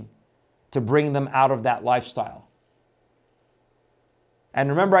counseling to bring them out of that lifestyle. And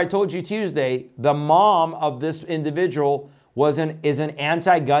remember, I told you Tuesday, the mom of this individual is an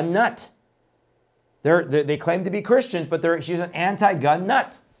anti-gun nut. They claim to be Christians, but she's an anti-gun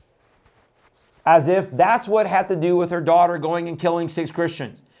nut. As if that's what had to do with her daughter going and killing 6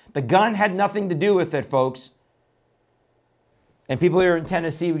 Christians. The gun had nothing to do with it, folks. And people here in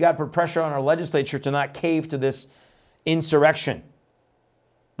Tennessee, we got to put pressure on our legislature to not cave to this insurrection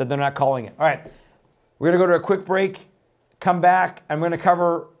that they're not calling it. All right, we're going to go to a quick break, come back. I'm going to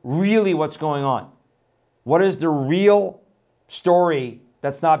cover really what's going on. What is the real story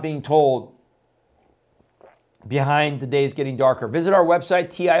that's not being told behind the days getting darker? Visit our website,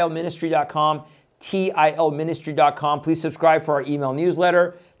 tilministry.com, tilministry.com. Please subscribe for our email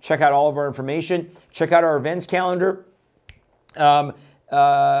newsletter. Check out all of our information. Check out our events calendar.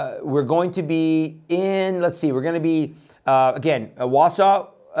 We're going to be in, we're going to be, Wausau,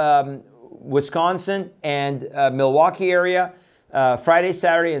 Wisconsin, and Milwaukee area, Friday,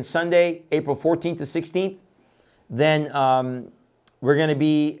 Saturday, and Sunday, April 14th to 16th. Then we're going to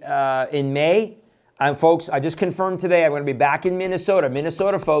be in May. Folks, I just confirmed today I'm going to be back in Minnesota.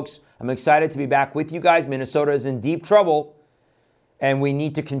 Minnesota, folks, I'm excited to be back with you guys. Minnesota is in deep trouble, and we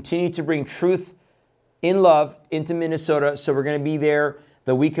need to continue to bring truth in love into Minnesota. So we're going to be there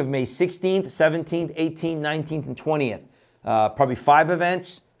the week of May 16th, 17th, 18th, 19th, and 20th. Probably 5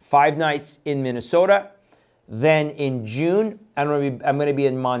 events, 5 nights in Minnesota. Then in June, I'm going to be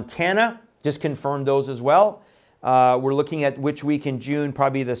in Montana. Just confirmed those as well. We're looking at which week in June,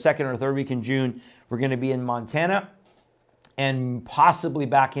 probably the 2nd or 3rd week in June. We're going to be in Montana and possibly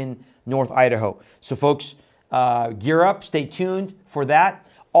back in North Idaho. So folks, gear up. Stay tuned for that.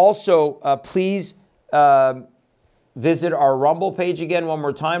 Also, please visit our Rumble page again one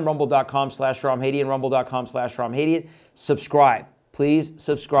more time, rumble.com/Shahram Hadian, rumble.com/Shahram Hadian. Subscribe. Please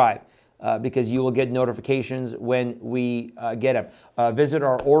subscribe because you will get notifications when we get them. Visit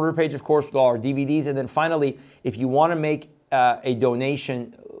our order page, of course, with all our DVDs. And then finally, if you want to make a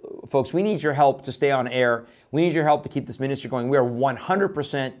donation, folks, we need your help to stay on air. We need your help to keep this ministry going. We are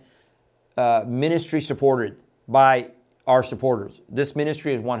 100% ministry supported by our supporters. This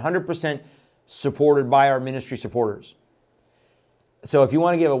ministry is 100% supported by our ministry supporters. So if you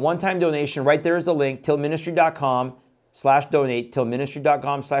want to give a one-time donation, right there is the link, tillministry.com/donate,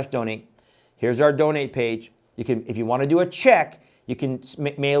 tillministry.com/donate. Here's our donate page. You can, if you want to do a check, you can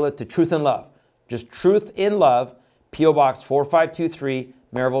mail it to Truth in Love. Just Truth in Love, P.O. Box 4523,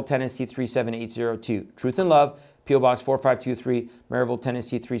 Maryville, Tennessee 37802. Truth in Love, P.O. Box 4523, Maryville,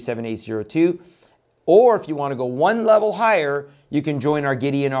 Tennessee 37802. Or if you want to go one level higher, you can join our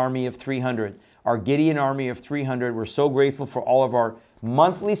Gideon Army of 300. Our Gideon Army of 300, we're so grateful for all of our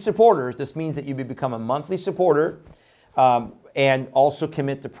monthly supporters. This means that you become a monthly supporter and also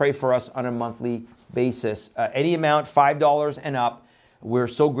commit to pray for us on a monthly basis. Any amount, $5 and up. We're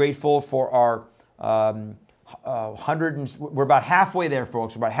so grateful for our we're about halfway there,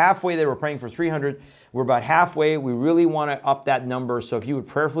 folks. We're about halfway there. We're praying for 300. We're about halfway. We really want to up that number. So if you would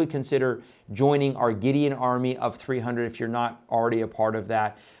prayerfully consider joining our Gideon Army of 300 if you're not already a part of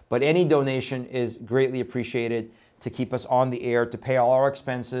that. But any donation is greatly appreciated to keep us on the air, to pay all our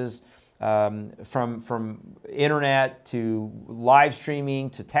expenses, from internet to live streaming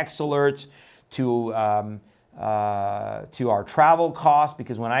to text alerts to our travel costs.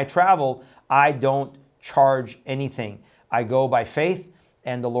 Because when I travel, I don't charge anything. I go by faith,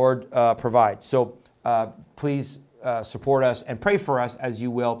 and the Lord provides. So please support us and pray for us as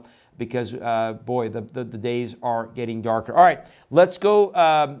you will, because boy, the days are getting darker. All right, let's go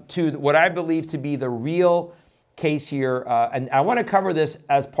to what I believe to be the real case here, and I want to cover this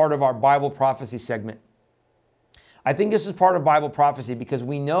as part of our Bible prophecy segment. I think this is part of Bible prophecy because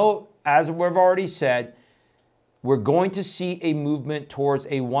we know, as we've already said, we're going to see a movement towards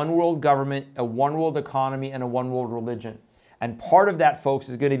a one world government, a one world economy, and a one world religion. And part of that, folks,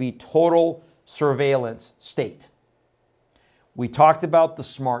 is going to be total surveillance state. We talked about the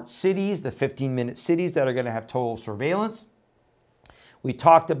smart cities, the 15-minute cities that are going to have total surveillance. We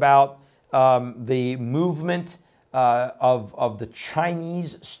talked about the movement of the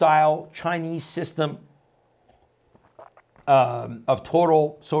Chinese system of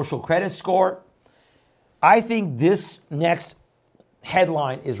total social credit score. I think this next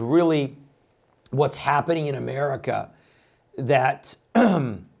headline is really what's happening in America, that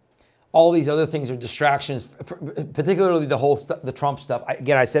all these other things are distractions, particularly the Trump stuff.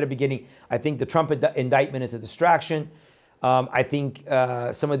 Again, I said at the beginning, I think the Trump indictment is a distraction. I think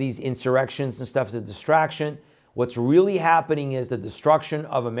some of these insurrections and stuff is a distraction. What's really happening is the destruction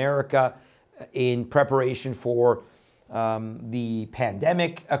of America in preparation for the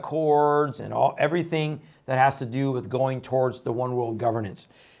pandemic accords and everything that has to do with going towards the one world governance.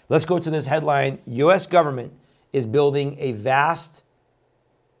 Let's go to this headline. U.S. government is building a vast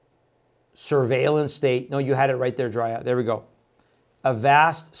surveillance state. No, you had it right there, Drya. There we go. A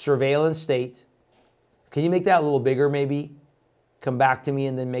vast surveillance state. Can you make that a little bigger maybe? Come back to me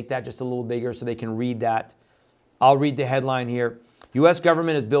and then make that just a little bigger so they can read that. I'll read the headline here. U.S.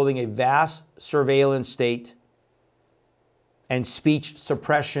 government is building a vast surveillance state and speech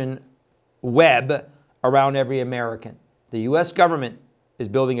suppression web around every American. The U.S. government is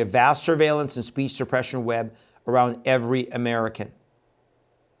building a vast surveillance and speech suppression web around every American.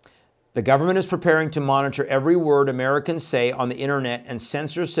 The government is preparing to monitor every word Americans say on the internet and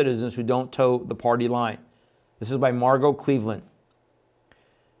censor citizens who don't toe the party line. This is by Margot Cleveland.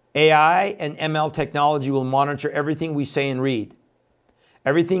 AI and ML technology will monitor everything we say and read.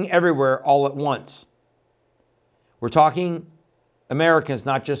 Everything, everywhere, all at once. We're talking Americans,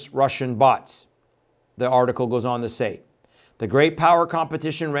 not just Russian bots, the article goes on to say. The great power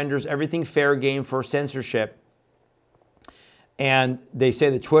competition renders everything fair game for censorship. And they say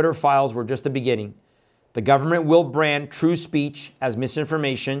the Twitter files were just the beginning. The government will brand true speech as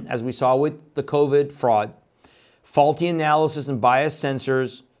misinformation, as we saw with the COVID fraud. Faulty analysis and biased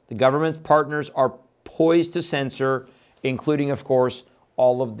censors. The government's partners are poised to censor, including, of course,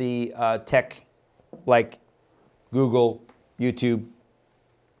 all of the tech like Google, YouTube,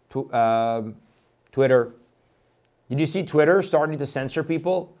 Twitter. Did you see Twitter starting to censor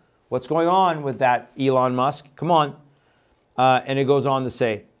people? What's going on with that, Elon Musk? Come on. And it goes on to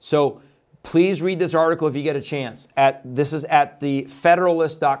say, so please read this article if you get a chance. This is at the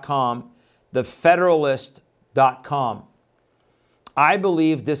Federalist.com, thefederalist.com. I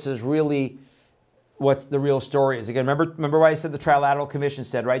believe this is really what the real story is. Again, remember what I said the Trilateral Commission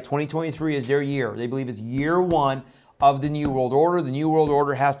said, right? 2023 is their year. They believe it's year one of the New World Order. The New World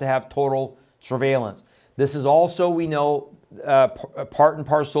Order has to have total surveillance. This is also, we know, part and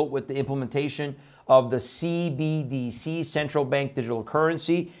parcel with the implementation of the CBDC, Central Bank Digital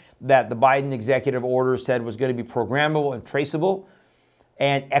Currency, that the Biden executive order said was going to be programmable and traceable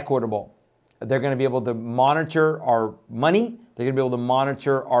and equitable. They're going to be able to monitor our money. They're going to be able to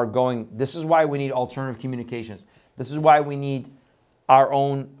monitor our going. This is why we need alternative communications. This is why we need our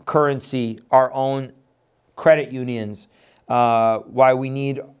own currency, our own credit unions, why we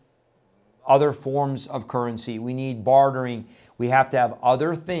need other forms of currency. We need bartering. We have to have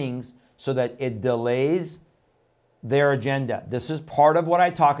other things so that it delays their agenda. This is part of what I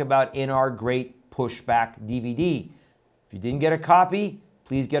talk about in our Great Pushback DVD. If you didn't get a copy,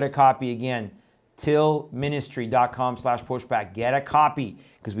 please get a copy again. tillministry.com/pushback. Get a copy,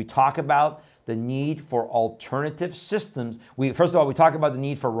 because we talk about the need for alternative systems. First of all, we talk about the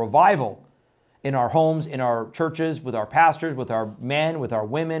need for revival in our homes, in our churches, with our pastors, with our men, with our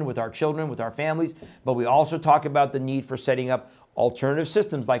women, with our children, with our families. But we also talk about the need for setting up alternative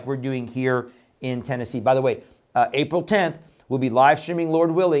systems like we're doing here in Tennessee. By the way, April 10th, we'll be live streaming,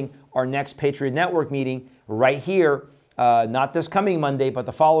 Lord willing, our next Patriot Network meeting right here. Not this coming Monday, but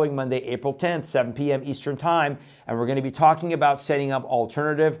the following Monday, April 10th, 7 p.m. Eastern Time. And we're going to be talking about setting up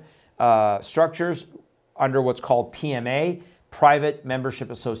alternative structures under what's called PMA, Private Membership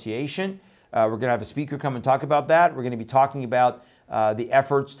Association. We're going to have a speaker come and talk about that. We're going to be talking about the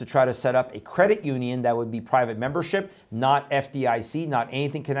efforts to try to set up a credit union that would be private membership, not FDIC, not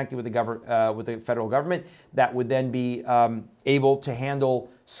anything connected with the federal government, that would then be able to handle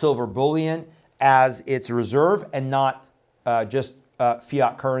silver bullion as its reserve and not just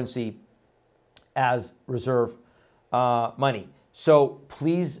fiat currency as reserve money. So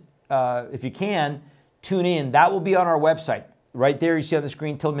please, if you can, tune in. That will be on our website. Right there, you see on the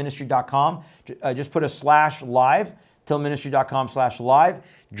screen, tillministry.com. Just put a /live, tillministry.com/live.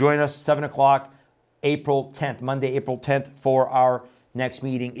 Join us 7 o'clock, April 10th, Monday, April 10th, for our next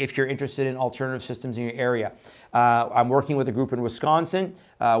meeting if you're interested in alternative systems in your area. I'm working with a group in Wisconsin.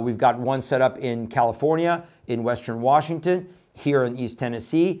 We've got one set up in California, in Western Washington, here in East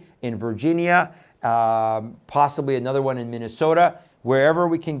Tennessee, in Virginia, possibly another one in Minnesota. Wherever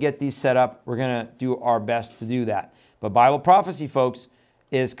we can get these set up, we're going to do our best to do that. But Bible prophecy, folks,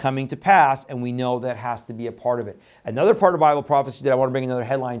 is coming to pass, and we know that has to be a part of it. Another part of Bible prophecy that I want to bring another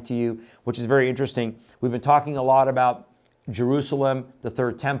headline to you, which is very interesting. We've been talking a lot about Jerusalem, the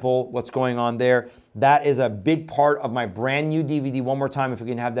third temple, what's going on there. That is a big part of my brand new DVD. One more time, if we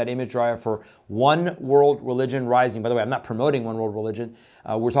can have that image dryer, for One World Religion Rising. By the way, I'm not promoting One World Religion.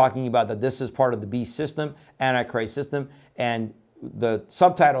 We're talking about that this is part of the beast system, Antichrist system, and the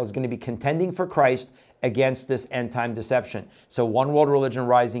subtitle is going to be Contending for Christ Against This End-Time Deception. So One World Religion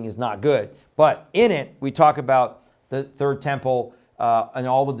Rising is not good. But in it, we talk about the third temple and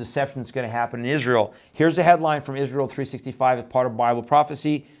all the deception that's going to happen in Israel. Here's a headline from Israel 365 as part of Bible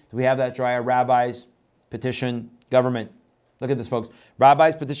prophecy. Do we have that, Drya? Rabbis petition government. Look at this, folks.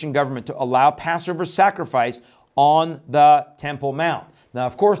 Rabbis petition government to allow Passover sacrifice on the Temple Mount. Now,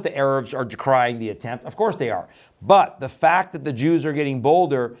 of course, the Arabs are decrying the attempt. Of course they are. But the fact that the Jews are getting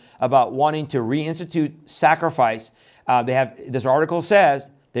bolder about wanting to reinstitute sacrifice, this article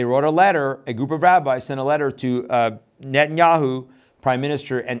says they wrote a letter, a group of rabbis sent a letter to Netanyahu, Prime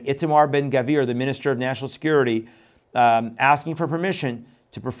Minister, and Itamar Ben-Gavir, the Minister of National Security, asking for permission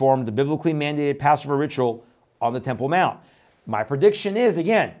to perform the biblically mandated Passover ritual on the Temple Mount. My prediction is,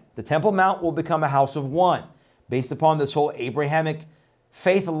 again, the Temple Mount will become a house of one, based upon this whole Abrahamic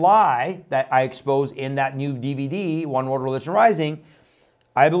faith lie that I expose in that new DVD, One World Religion Rising.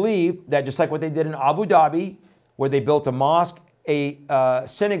 I believe that just like what they did in Abu Dhabi, where they built a mosque, a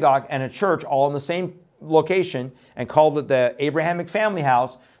synagogue, and a church all in the same location and called it the Abrahamic Family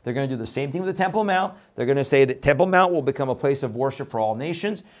House, they're going to do the same thing with the Temple Mount. They're going to say that Temple Mount will become a place of worship for all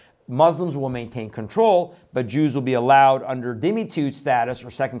nations. Muslims will maintain control, but Jews will be allowed under dhimmi status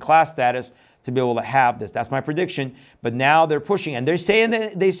or second-class status to be able to have this. That's my prediction. But now they're pushing, and they say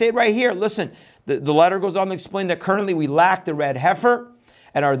it right here. Listen, the letter goes on to explain that currently we lack the red heifer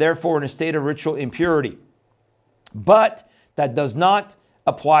and are therefore in a state of ritual impurity. But that does not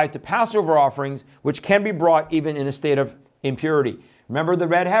apply to Passover offerings, which can be brought even in a state of impurity. Remember the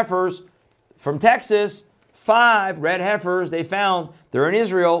red heifers from Texas, 5 red heifers they found. They're in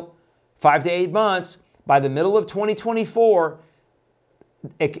Israel, 5 to 8 months. By the middle of 2024,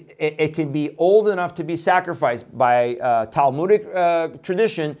 it can be old enough to be sacrificed. By Talmudic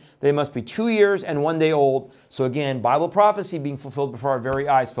tradition, they must be 2 years and 1 day old. So again, Bible prophecy being fulfilled before our very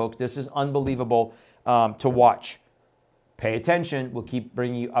eyes, folks. This is unbelievable to watch. Pay attention. We'll keep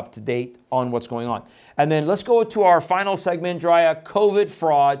bringing you up to date on what's going on. And then let's go to our final segment, Drya, COVID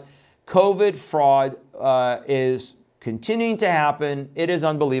fraud. COVID fraud is continuing to happen. It is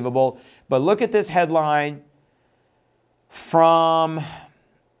unbelievable. But look at this headline from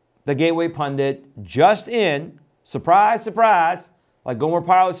the Gateway Pundit, just in, surprise, surprise, like Gomer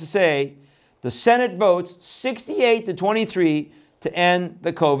Pyle used to say, the Senate votes 68 to 23 to end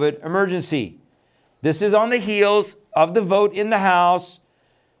the COVID emergency. This is on the heels of the vote in the House,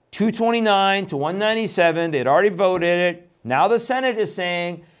 229 to 197. They'd already voted it. Now the Senate is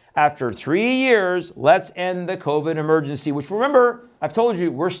saying, after 3 years, let's end the COVID emergency, which, remember, I've told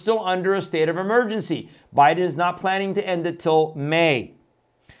you, we're still under a state of emergency. Biden is not planning to end it till May.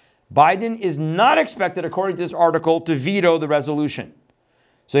 Biden is not expected, according to this article, to veto the resolution.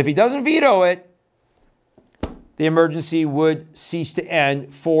 So if he doesn't veto it, the emergency would cease to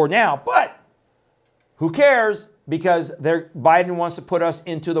end for now. But who cares? because Biden wants to put us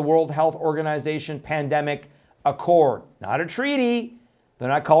into the World Health Organization pandemic accord. Not a treaty. They're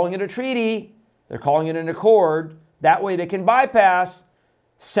not calling it a treaty. They're calling it an accord. That way they can bypass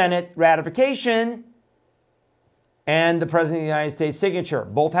Senate ratification and the President of the United States signature.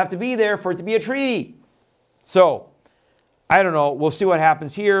 Both have to be there for it to be a treaty. So, I don't know. We'll see what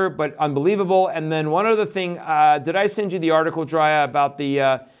happens here, but unbelievable. And then one other thing. Did I send you the article, Drya, about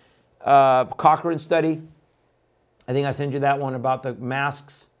the Cochrane study? I think I sent you that one about the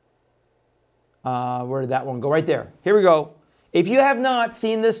masks. Where did that one go? Right there. Here we go. If you have not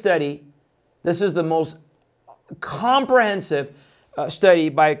seen this study, this is the most comprehensive study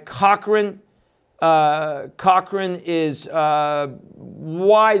by Cochrane. Cochrane is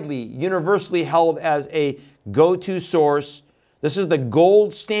widely, universally held as a go-to source. This is the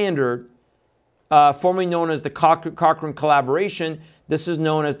gold standard, formerly known as the Cochrane collaboration. This is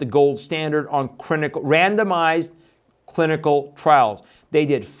known as the gold standard on randomized clinical trials. They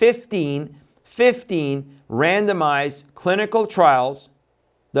did 15 randomized clinical trials,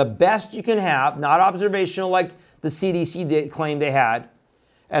 the best you can have, not observational like the CDC claimed they had.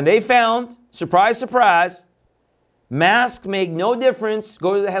 And they found, surprise, surprise, masks make no difference.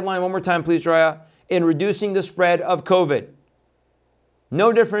 Go to the headline one more time, please, Drya. In reducing the spread of COVID.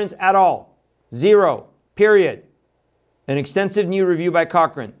 No difference at all. Zero. Period. An extensive new review by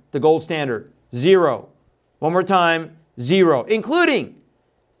Cochrane, the gold standard. Zero. One more time. Zero. Including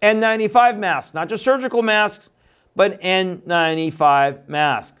N95 masks. Not just surgical masks, but N95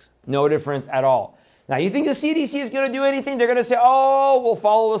 masks. No difference at all. Now, you think the CDC is going to do anything? They're going to say, oh, we'll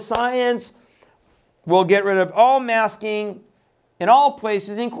follow the science. We'll get rid of all masking in all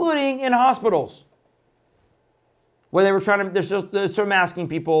places, including in hospitals, where they were they're still masking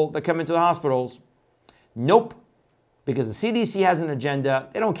people that come into the hospitals. Nope. Because the CDC has an agenda.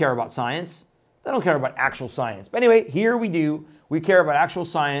 They don't care about science. They don't care about actual science. But anyway, here we do. We care about actual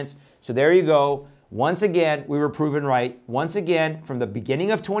science. So there you go. Once again, we were proven right. Once again, from the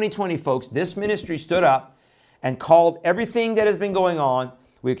beginning of 2020, folks, this ministry stood up and called everything that has been going on.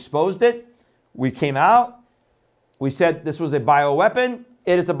 We exposed it. We came out. We said this was a bioweapon.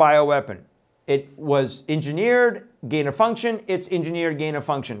 It is a bioweapon. It was engineered gain of function. It's engineered gain of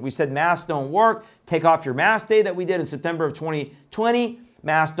function. We said masks don't work. Take off your mask day that we did in September of 2020.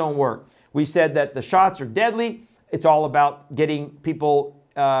 Masks don't work. We said that the shots are deadly. It's all about getting people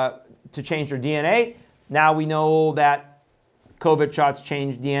to change their DNA. Now we know that COVID shots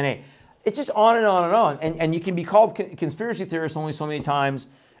change DNA. It's just on and on and on. And you can be called conspiracy theorist only so many times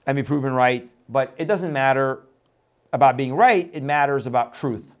and be proven right. But it doesn't matter about being right. It matters about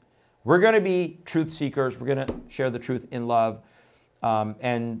truth. We're going to be truth seekers. We're going to share the truth in love.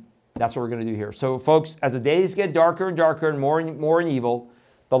 And that's what we're going to do here. So, folks, as the days get darker and darker and more in evil,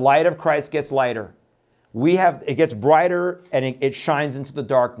 the light of Christ gets lighter. It gets brighter and it shines into the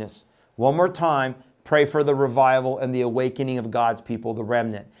darkness. One more time, pray for the revival and the awakening of God's people, the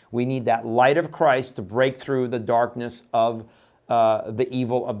remnant. We need that light of Christ to break through the darkness of the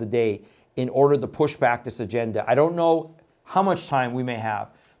evil of the day in order to push back this agenda. I don't know how much time we may have,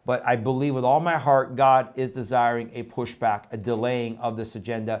 but I believe with all my heart, God is desiring a pushback, a delaying of this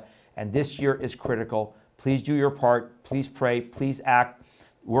agenda. And this year is critical. Please do your part. Please pray. Please act.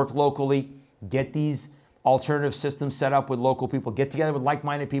 Work locally. Get these alternative systems set up with local people. Get together with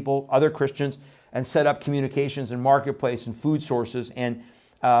like-minded people, other Christians, and set up communications and marketplace and food sources and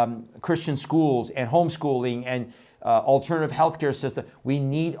Christian schools and homeschooling and alternative healthcare system. We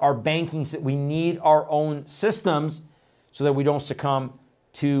need our banking. We need our own systems so that we don't succumb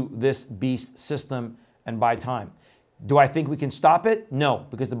to this beast system and buy time. Do I think we can stop it? No,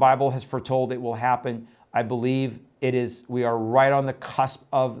 because the Bible has foretold it will happen. I believe it is. We are right on the cusp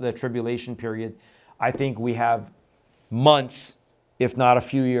of the tribulation period. I think we have months, if not a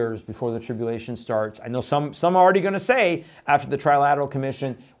few years, before the tribulation starts. I know some are already going to say after the Trilateral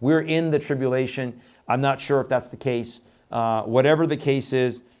Commission, we're in the tribulation. I'm not sure if that's the case. Whatever the case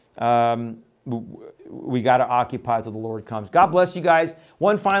is, we got to occupy till the Lord comes. God bless you guys.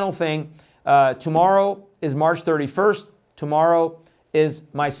 One final thing. Tomorrow is March 31st. Tomorrow is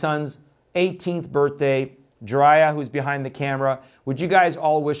my son's 18th birthday. Drya, who's behind the camera. Would you guys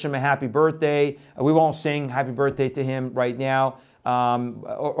all wish him a happy birthday? We won't sing happy birthday to him right now.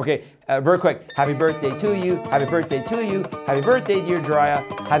 Very quick. Happy birthday to you. Happy birthday to you. Happy birthday, dear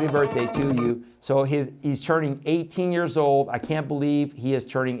Drya. Happy birthday to you. So he's turning 18 years old. I can't believe he is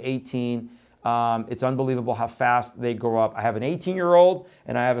turning 18. It's unbelievable how fast they grow up. I have an 18-year-old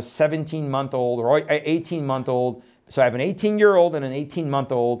and I have a 17-month-old or 18-month-old. So I have an 18-year-old and an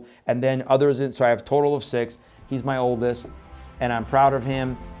 18-month-old, and then others. So I have a total of 6. He's my oldest, and I'm proud of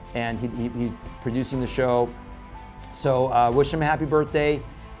him. And he's producing the show. So wish him a happy birthday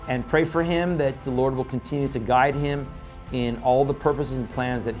and pray for him that the Lord will continue to guide him in all the purposes and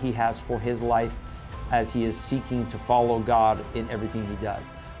plans that he has for his life as he is seeking to follow God in everything he does.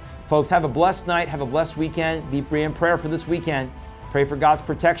 Folks, have a blessed night. Have a blessed weekend. Be in prayer for this weekend. Pray for God's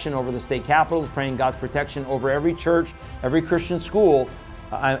protection over the state capitals, praying God's protection over every church, every Christian school.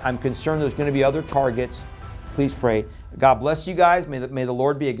 I'm concerned there's going to be other targets. Please pray. God bless you guys. May the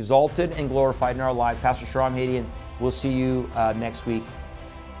Lord be exalted and glorified in our life. Pastor Shahram, Hadian, we'll see you next week.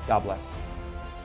 God bless.